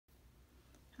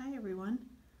Hi everyone.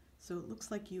 So it looks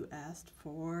like you asked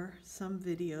for some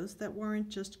videos that weren't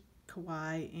just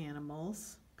kawaii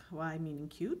animals, kawaii meaning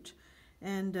cute,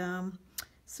 and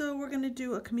so we're going to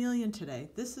do a chameleon today.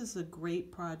 This is a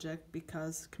great project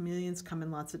because chameleons come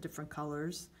in lots of different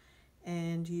colors,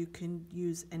 and you can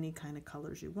use any kind of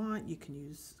colors you want. You can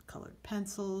use colored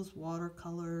pencils,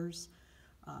 watercolors.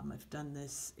 I've done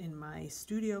this in my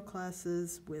studio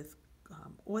classes with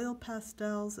oil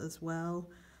pastels as well.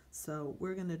 So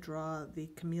we're going to draw the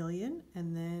chameleon,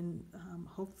 and then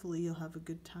hopefully you'll have a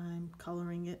good time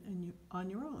coloring it on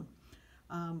your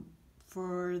own.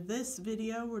 For this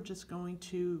video, we're just going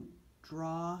to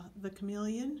draw the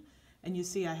chameleon, and you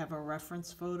see I have a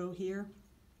reference photo here.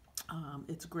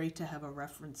 It's great to have a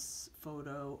reference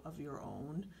photo of your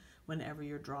own whenever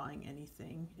you're drawing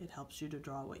anything. It helps you to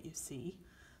draw what you see.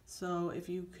 So if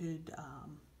you could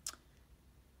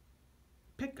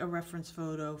pick a reference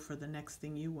photo for the next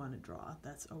thing you want to draw.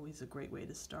 That's always a great way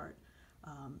to start.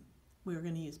 We're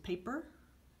going to use paper,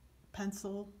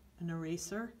 pencil, an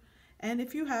eraser, and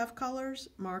if you have colors,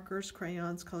 markers,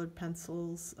 crayons, colored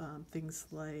pencils, things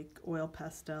like oil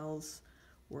pastels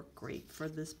work great for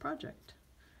this project.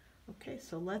 Okay,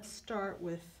 so let's start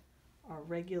with our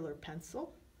regular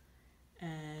pencil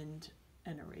and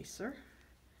an eraser.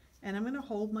 And I'm going to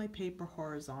hold my paper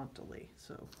horizontally,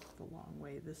 so the long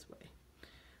way this way.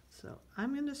 So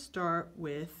I'm going to start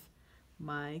with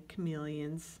my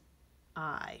chameleon's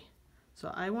eye.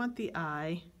 So I want the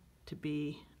eye to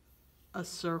be a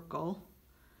circle,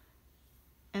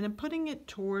 and I'm putting it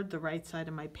toward the right side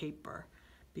of my paper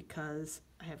because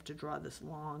I have to draw this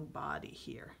long body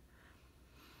here.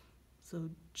 So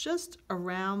just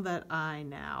around that eye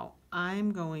now,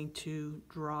 I'm going to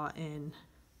draw in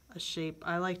a shape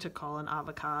I like to call an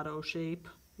avocado shape.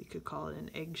 You could call it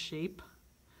an egg shape.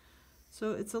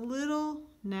 So it's a little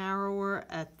narrower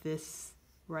at this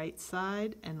right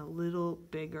side and a little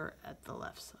bigger at the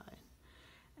left side.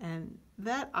 And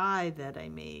that eye that I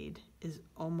made is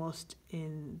almost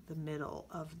in the middle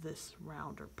of this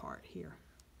rounder part here.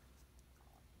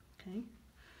 Okay.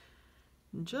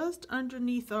 And just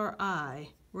underneath our eye,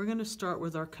 we're going to start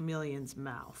with our chameleon's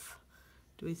mouth.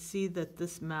 Do we see that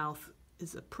this mouth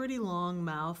is a pretty long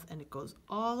mouth, and it goes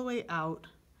all the way out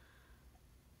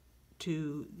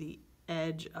to the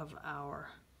edge of our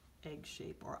egg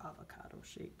shape or avocado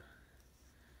shape.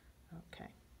 Okay.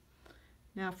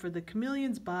 Now for the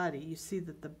chameleon's body, you see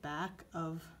that the back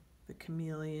of the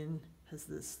chameleon has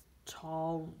this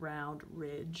tall round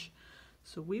ridge.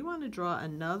 So we want to draw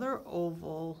another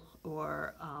oval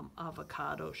or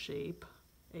avocado shape,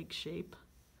 egg shape.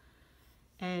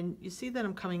 And you see that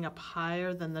I'm coming up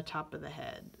higher than the top of the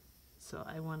head. So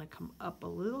I want to come up a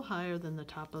little higher than the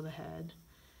top of the head.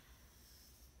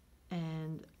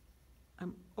 And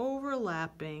I'm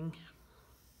overlapping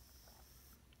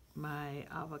my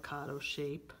avocado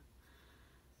shape.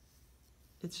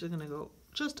 It's going to go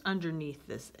just underneath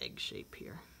this egg shape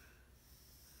here.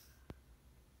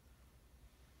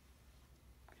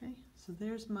 Okay, so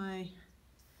there's my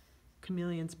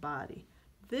chameleon's body.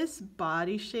 This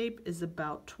body shape is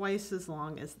about twice as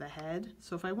long as the head.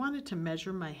 So if I wanted to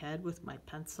measure my head with my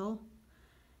pencil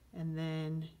and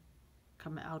then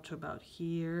come out to about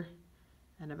here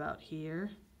and about here,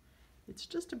 it's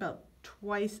just about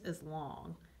twice as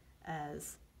long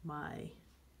as my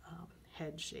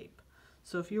head shape.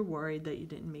 So if you're worried that you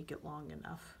didn't make it long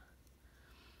enough,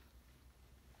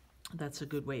 that's a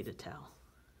good way to tell.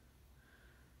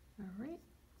 All right,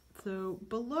 so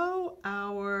below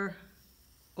our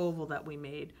oval that we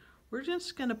made, we're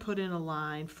just going to put in a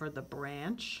line for the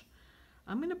branch.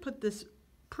 I'm going to put this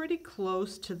pretty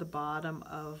close to the bottom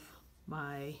of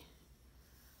my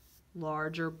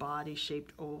larger body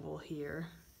shaped oval here,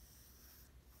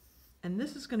 and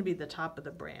this is going to be the top of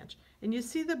the branch. And you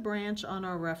see the branch on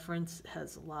our reference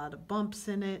has a lot of bumps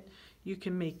in it. You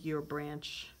can make your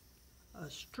branch a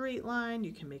straight line,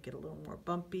 you can make it a little more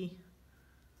bumpy.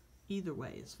 Either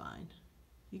way is fine.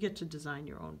 You get to design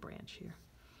your own branch here.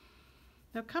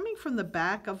 Now coming from the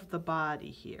back of the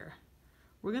body here,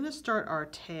 we're going to start our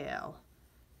tail,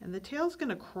 and the tail is going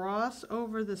to cross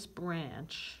over this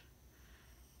branch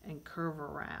and curve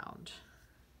around.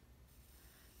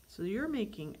 So you're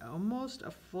making almost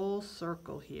a full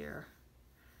circle here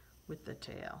with the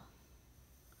tail.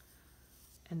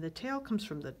 And the tail comes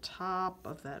from the top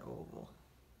of that oval.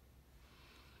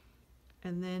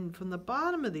 And then from the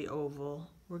bottom of the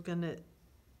oval, we're going to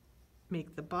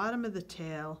make the bottom of the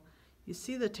tail. You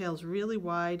see the tail's really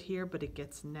wide here, but it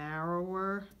gets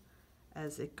narrower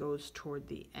as it goes toward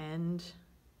the end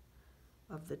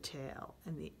of the tail,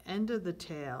 and the end of the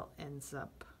tail ends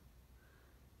up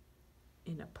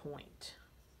in a point.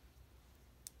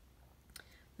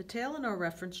 The tail in our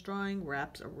reference drawing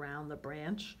wraps around the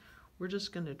branch. We're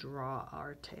just going to draw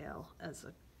our tail as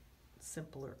a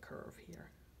simpler curve here.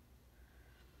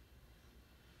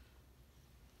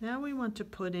 Now we want to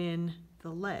put in the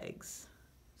legs.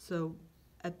 So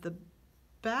at the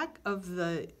back of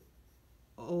the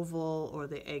oval or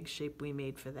the egg shape we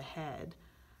made for the head,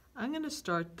 I'm going to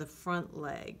start the front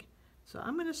leg. So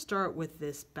I'm going to start with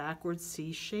this backward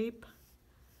C shape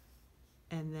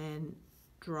and then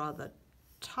draw the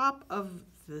top of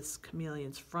this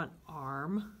chameleon's front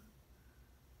arm.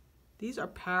 These are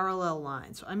parallel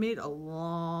lines, so I made a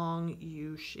long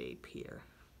U shape here.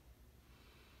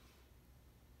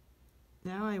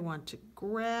 Now I want to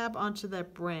grab onto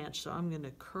that branch, so I'm going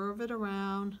to curve it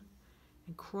around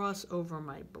and cross over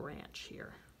my branch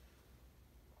here.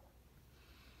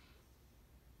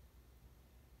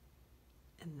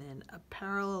 And then a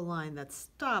parallel line that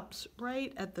stops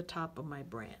right at the top of my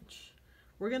branch.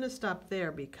 We're going to stop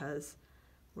there because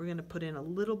we're going to put in a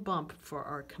little bump for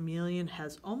our chameleon.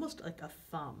 Has almost like a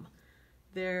thumb.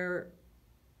 Their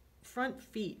front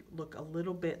feet look a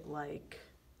little bit like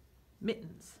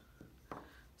mittens.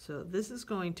 So this is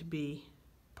going to be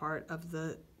part of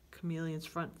the chameleon's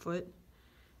front foot,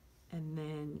 and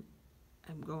then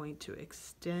I'm going to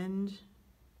extend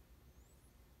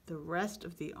the rest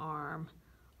of the arm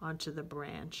onto the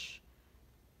branch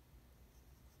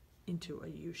into a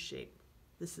U shape.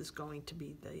 This is going to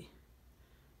be the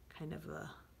kind of a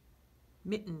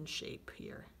mitten shape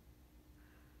here.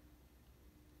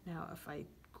 Now if I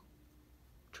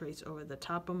trace over the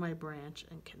top of my branch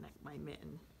and connect my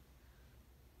mitten,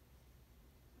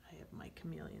 I have my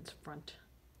chameleon's front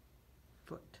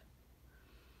foot.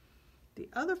 The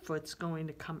other foot's going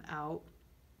to come out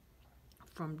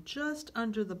from just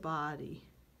under the body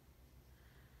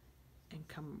and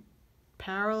come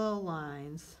parallel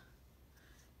lines.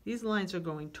 These lines are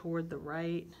going toward the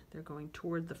right, they're going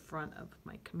toward the front of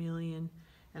my chameleon,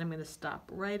 and I'm going to stop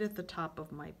right at the top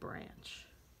of my branch.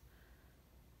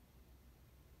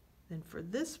 Then for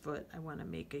this foot, I want to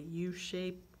make a U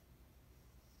shape.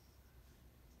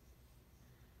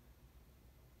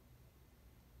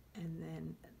 And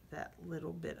then that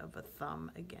little bit of a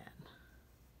thumb again.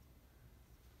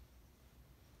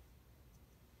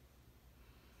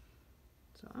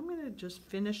 So I'm going to just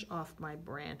finish off my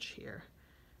branch here.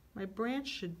 My branch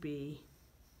should be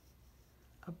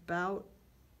about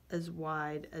as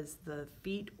wide as the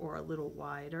feet or a little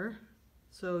wider.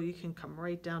 So you can come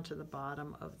right down to the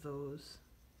bottom of those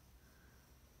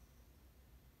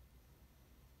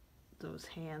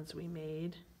hands we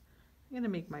made. I'm going to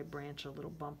make my branch a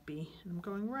little bumpy, and I'm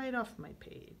going right off my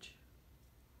page.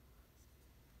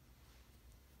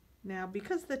 Now,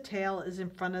 because the tail is in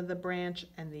front of the branch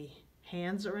and the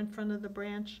hands are in front of the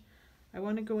branch, I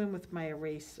want to go in with my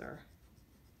eraser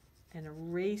and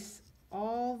erase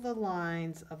all the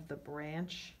lines of the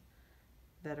branch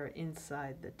that are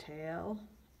inside the tail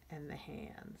and the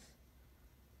hands.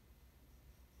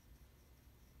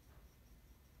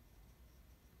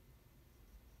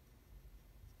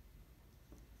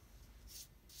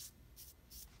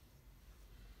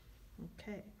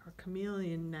 Okay, our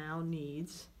chameleon now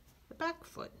needs the back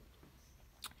foot.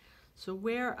 So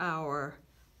where our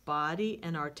body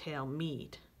and our tail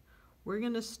meet, we're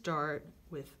going to start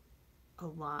with a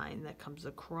line that comes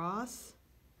across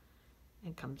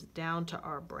and comes down to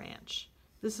our branch.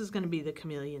 This is going to be the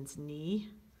chameleon's knee.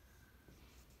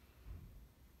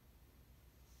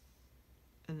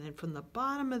 And then from the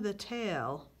bottom of the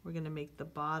tail, we're going to make the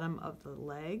bottom of the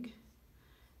leg.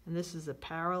 And this is a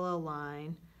parallel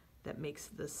line that makes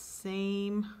the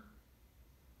same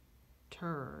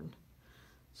turn.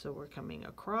 So we're coming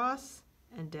across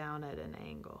and down at an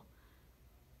angle.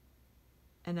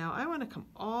 And now I want to come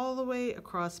all the way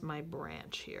across my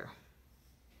branch here.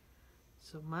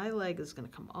 So my leg is going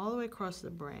to come all the way across the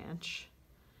branch.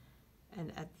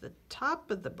 And at the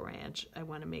top of the branch, I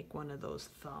want to make one of those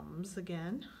thumbs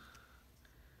again.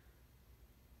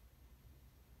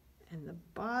 And the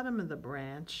bottom of the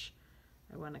branch,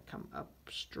 I want to come up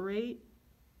straight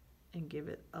and give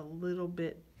it a little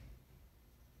bit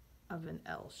of an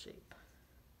L shape.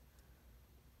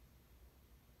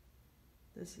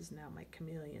 This is now my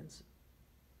chameleon's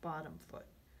bottom foot.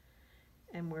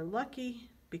 And we're lucky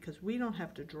because we don't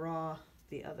have to draw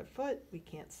the other foot. We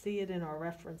can't see it in our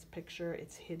reference picture.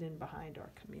 It's hidden behind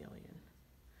our chameleon.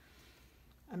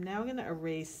 I'm now going to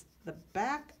erase the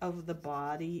back of the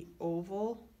body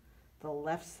oval, the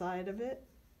left side of it,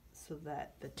 so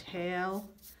that the tail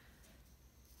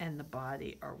and the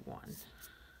body are one.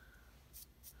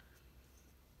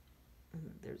 And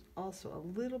there's also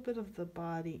a little bit of the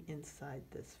body inside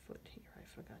this foot here. I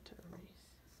forgot to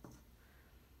erase.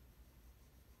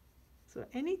 So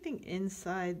anything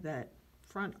inside that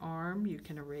front arm you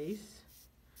can erase.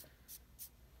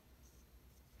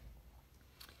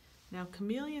 Now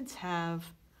chameleons have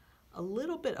a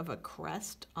little bit of a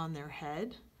crest on their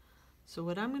head. So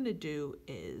what I'm going to do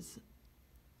is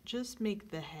just make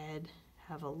the head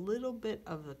have a little bit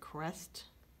of the crest.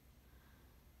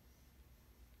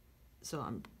 So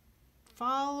I'm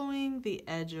following the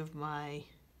edge of my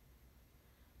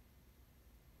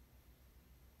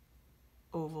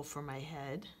oval for my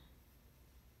head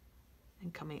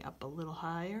and coming up a little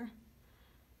higher.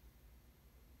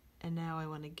 And now I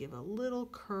want to give a little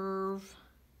curve.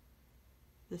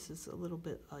 This is a little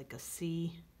bit like a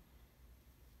C,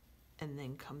 and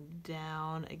then come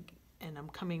down, and I'm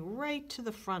coming right to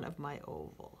the front of my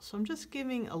oval. So I'm just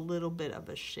giving a little bit of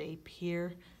a shape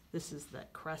here. This is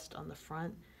that crest on the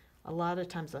front. A lot of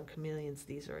times on chameleons,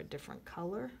 these are a different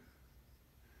color.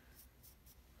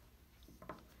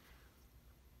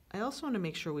 I also want to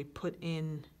make sure we put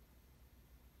in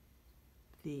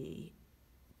the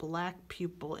black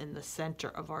pupil in the center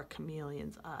of our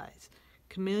chameleon's eyes.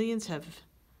 Chameleons have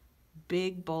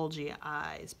big bulgy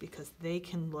eyes because they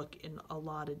can look in a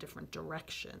lot of different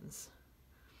directions.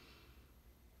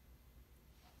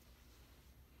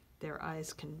 Their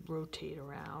eyes can rotate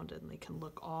around and they can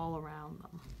look all around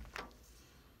them.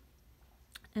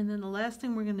 And then the last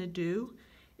thing we're going to do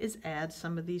is add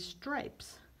some of these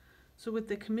stripes. So with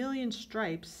the chameleon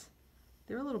stripes,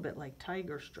 they're a little bit like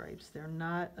tiger stripes. They're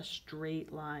not a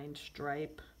straight lined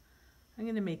stripe. I'm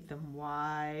going to make them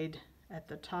wide at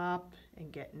the top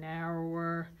and get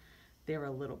narrower. They're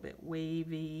a little bit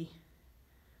wavy.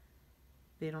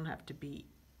 They don't have to be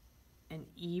an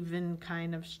even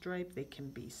kind of stripe. They can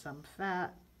be some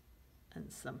fat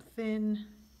and some thin.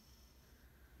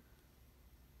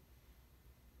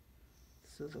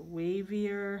 So the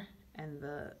wavier and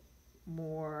the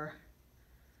more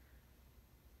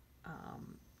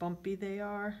bumpy they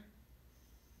are,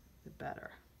 the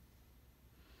better.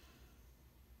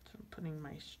 So I'm putting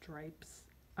my stripes.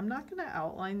 I'm not going to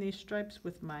outline these stripes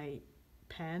with my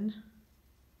pen.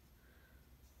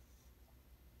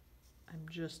 I'm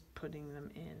just putting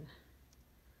them in.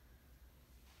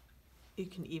 You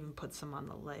can even put some on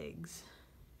the legs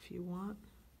if you want.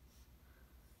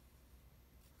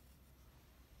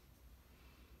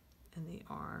 And the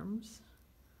arms.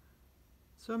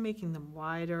 So I'm making them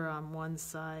wider on one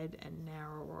side and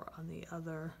narrower on the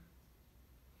other.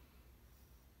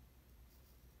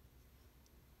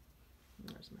 And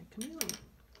there's my chameleon.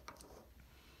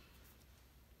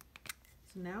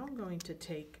 So now I'm going to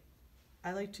take,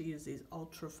 I like to use these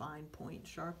ultra fine point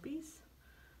Sharpies,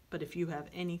 but if you have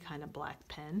any kind of black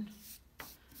pen,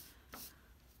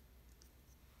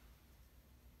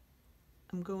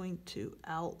 I'm going to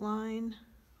outline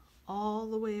all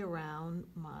the way around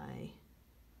my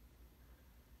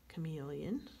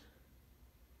chameleon.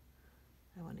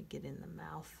 I want to get in the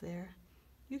mouth there.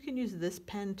 You can use this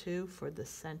pen too for the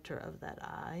center of that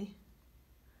eye.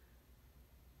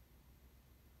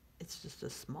 It's just a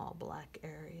small black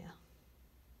area.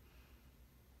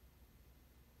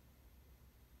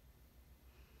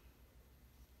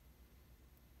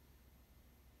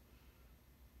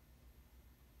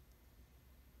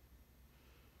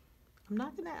 I'm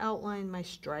not going to outline my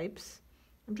stripes.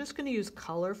 I'm just going to use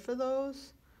color for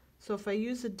those. So if I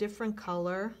use a different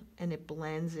color and it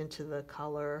blends into the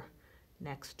color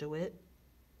next to it,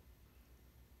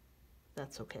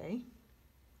 that's okay.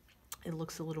 It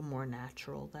looks a little more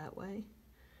natural that way.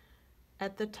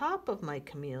 At the top of my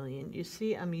chameleon, you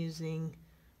see I'm using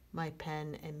my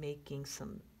pen and making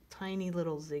some tiny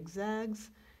little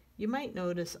zigzags. You might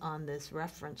notice on this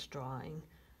reference drawing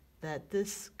that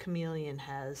this chameleon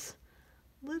has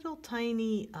little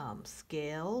tiny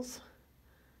scales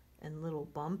and little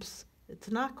bumps.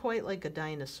 It's not quite like a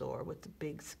dinosaur with the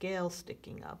big scale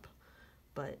sticking up,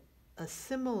 but a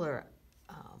similar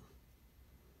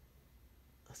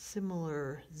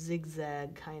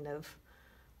zigzag kind of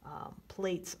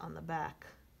plates on the back.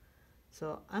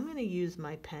 So I'm going to use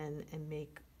my pen and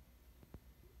make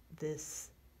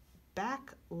this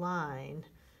back line,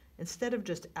 instead of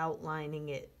just outlining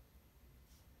it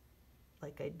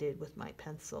like I did with my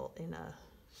pencil in a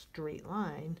straight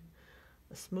line,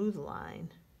 a smooth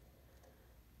line,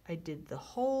 I did the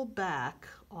whole back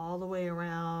all the way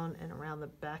around and around the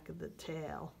back of the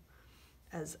tail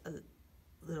as a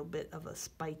little bit of a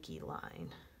spiky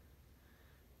line.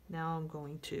 Now I'm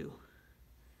going to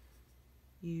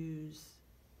use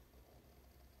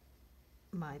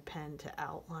my pen to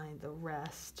outline the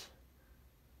rest,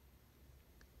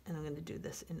 and I'm going to do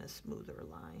this in a smoother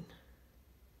line.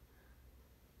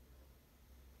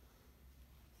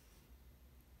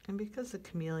 And because the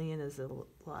chameleon is a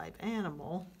live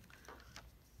animal,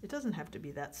 it doesn't have to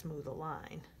be that smooth a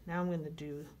line. Now I'm going to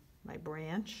do my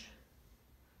branch.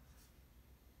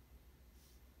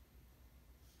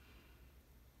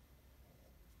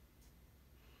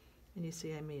 And you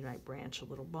see I made my branch a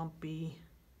little bumpy.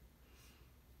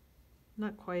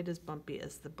 Not quite as bumpy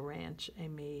as the branch I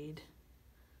made,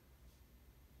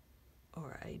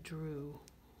 or I drew,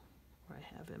 or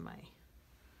I have in my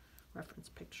reference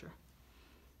picture.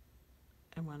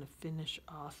 I want to finish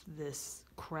off this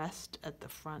crest at the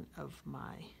front of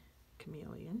my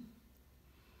chameleon.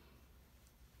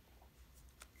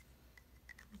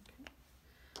 Okay.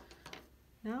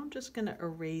 Now I'm just going to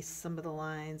erase some of the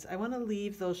lines. I want to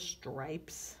leave those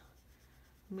stripes.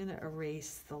 I'm going to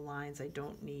erase the lines I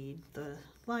don't need, the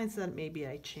lines that maybe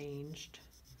I changed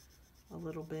a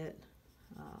little bit,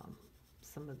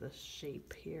 some of the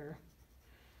shape here.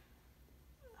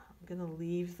 I'm going to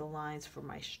leave the lines for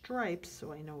my stripes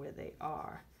so I know where they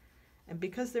are. And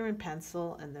because they're in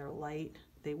pencil and they're light,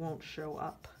 they won't show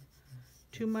up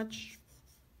too much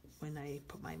when I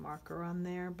put my marker on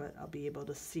there, but I'll be able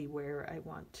to see where I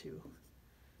want to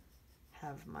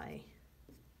have my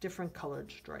different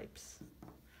colored stripes.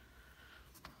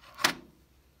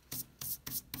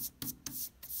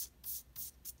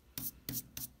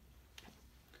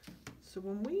 So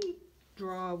when we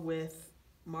draw with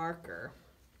marker,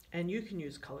 and you can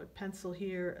use colored pencil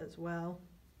here as well,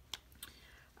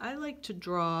 I like to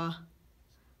draw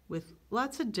with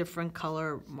lots of different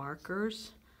color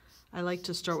markers. I like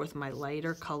to start with my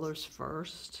lighter colors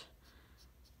first.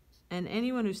 And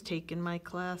anyone who's taken my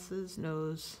classes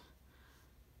knows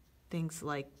things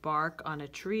like bark on a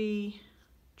tree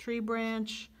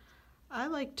branch. I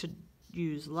like to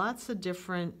use lots of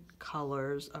different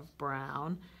colors of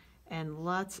brown and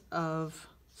lots of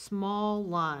small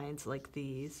lines like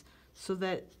these so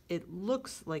that it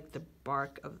looks like the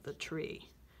bark of the tree.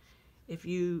 If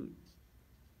you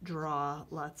draw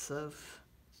lots of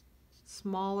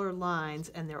smaller lines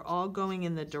and they're all going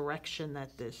in the direction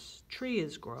that this tree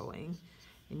is growing,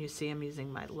 and you see I'm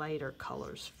using my lighter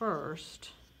colors first,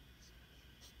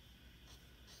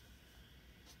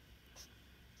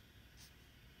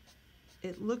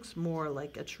 it looks more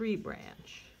like a tree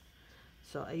branch.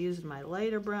 So I used my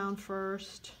lighter brown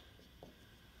first.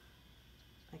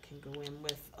 I can go in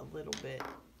with a little bit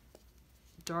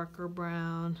darker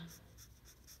brown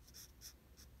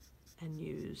and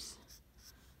use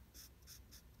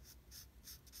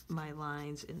my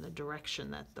lines in the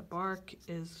direction that the bark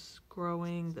is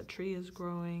growing, the tree is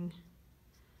growing,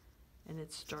 and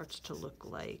it starts to look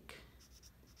like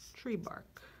tree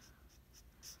bark.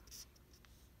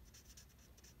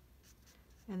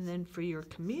 And then for your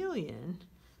chameleon,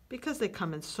 because they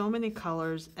come in so many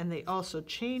colors and they also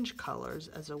change colors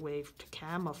as a way to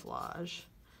camouflage,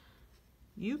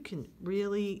 you can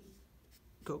really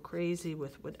go crazy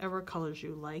with whatever colors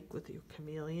you like with your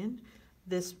chameleon.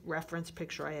 This reference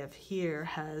picture I have here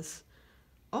has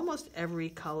almost every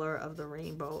color of the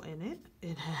rainbow in it.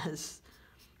 It has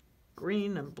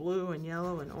green and blue and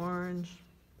yellow and orange.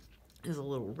 There's a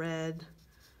little red,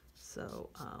 so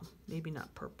maybe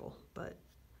not purple, but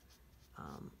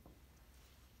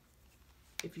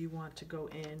if you want to go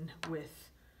in with,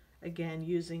 again,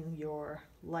 using your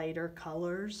lighter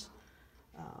colors,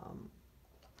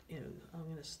 you know, I'm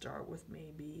going to start with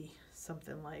maybe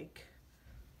something like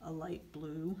a light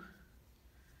blue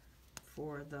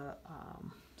for the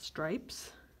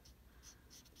stripes.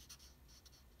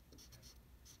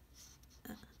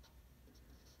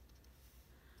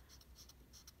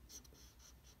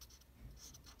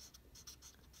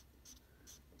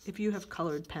 If you have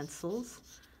colored pencils,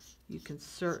 you can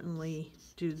certainly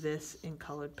do this in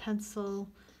colored pencil.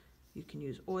 You can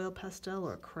use oil pastel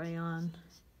or crayon,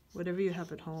 whatever you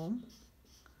have at home,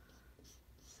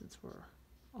 since we're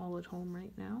all at home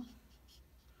right now.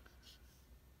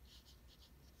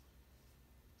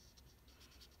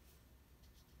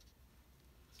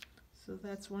 So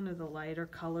that's one of the lighter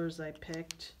colors I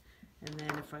picked. And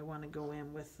then if I want to go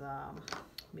in with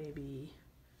maybe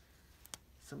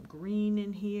some green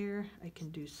in here, I can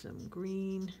do some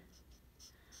green.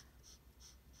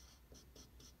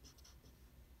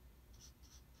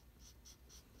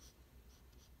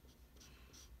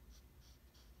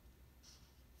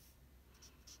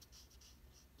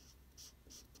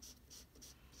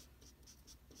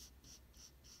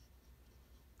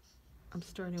 I'm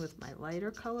starting with my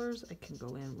lighter colors. I can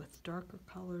go in with darker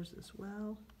colors as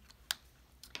well.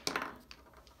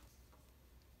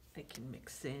 I can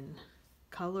mix in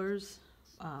colors.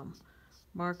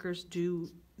 Markers do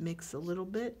mix a little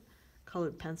bit.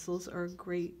 Colored pencils are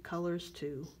great colors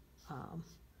to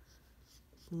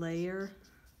layer.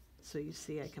 So you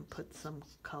see I can put some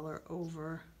color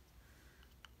over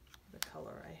the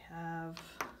color I have.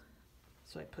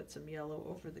 So I put some yellow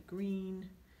over the green.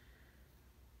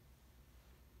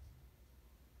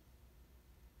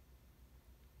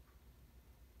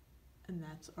 And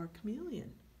that's our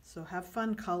chameleon. So have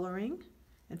fun coloring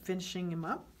and finishing him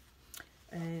up.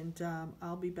 And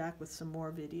I'll be back with some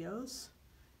more videos.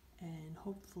 And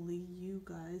hopefully you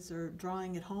guys are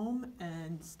drawing at home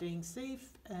and staying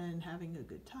safe and having a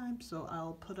good time. So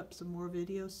I'll put up some more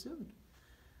videos soon.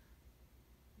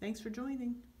 Thanks for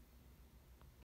joining.